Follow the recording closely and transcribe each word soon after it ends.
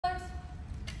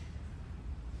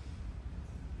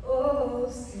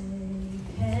say,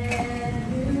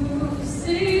 can you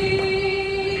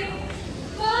see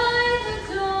by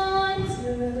the dawn's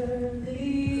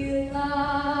early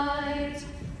light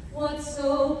what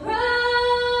so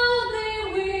proudly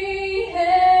we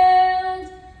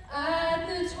hailed at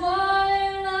the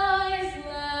twilight's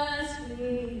last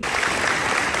gleam?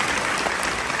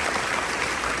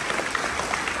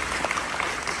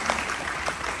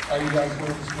 How you guys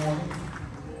doing this morning?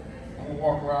 I'm gonna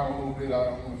walk around a little bit. I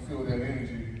want to feel that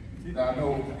energy. Now I know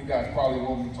you guys probably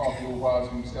want me to talk a little while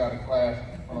so we stay out of class,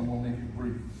 but I'm gonna make it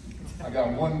brief. I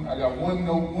got one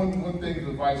thing of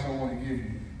advice I want to give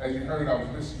you. As you heard, I was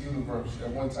Mr. Universe at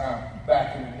one time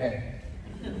back in the day.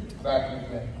 Back in the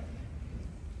day.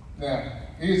 Now,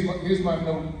 here's my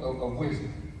note of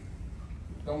wisdom.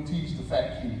 Don't tease the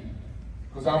fat kid,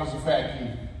 because I was a fat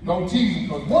kid. Don't tease him,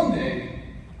 because one day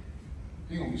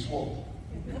he's gonna be swole.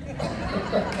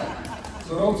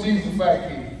 So don't tease the fat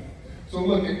kid. So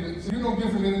look, so you're no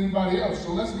different than anybody else.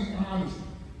 So let's be honest.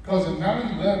 Because in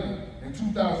 9/11, in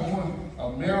 2001,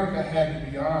 America had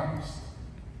to be honest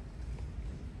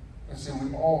and say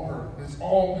we all hurt. This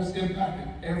impacted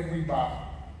everybody.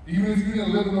 Even if you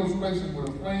didn't live in those places where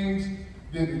the planes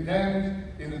did the damage,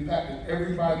 it impacted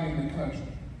everybody in the country.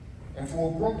 And for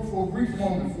a brief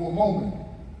moment,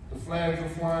 the flags were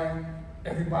flying,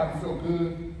 everybody felt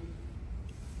good.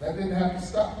 That didn't have to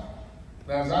stop.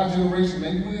 Now, as our generation,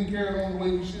 maybe we didn't carry it on the way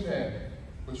we should have,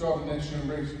 but y'all, the next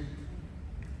generation,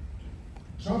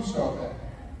 jumpstart that.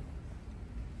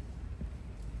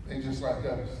 They just like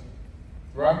us,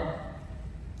 right?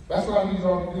 That's what I need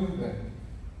y'all to do today.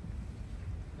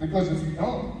 Because if you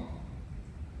don't,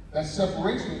 that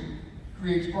separation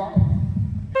creates problems.